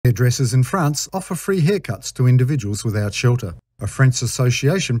Hairdressers in France offer free haircuts to individuals without shelter. A French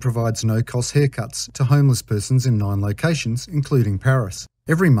association provides no-cost haircuts to homeless persons in 9 locations, including Paris.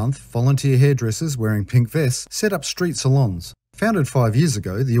 Every month, volunteer hairdressers wearing pink vests set up street salons. Founded 5 years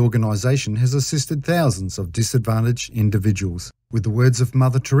ago, the organisation has assisted thousands of disadvantaged individuals. With the words of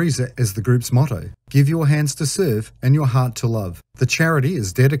Mother Teresa as the group's motto, "Give your hands to serve and your heart to love." The charity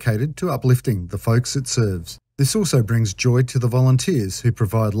is dedicated to uplifting the folks it serves. This also brings joy to the volunteers who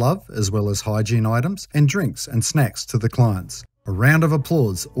provide love as well as hygiene items and drinks and snacks to the clients. A round of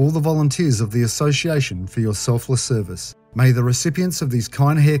applause, all the volunteers of the association, for your selfless service. May the recipients of these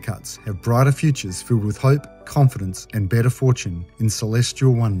kind haircuts have brighter futures filled with hope, confidence and better fortune in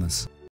celestial oneness.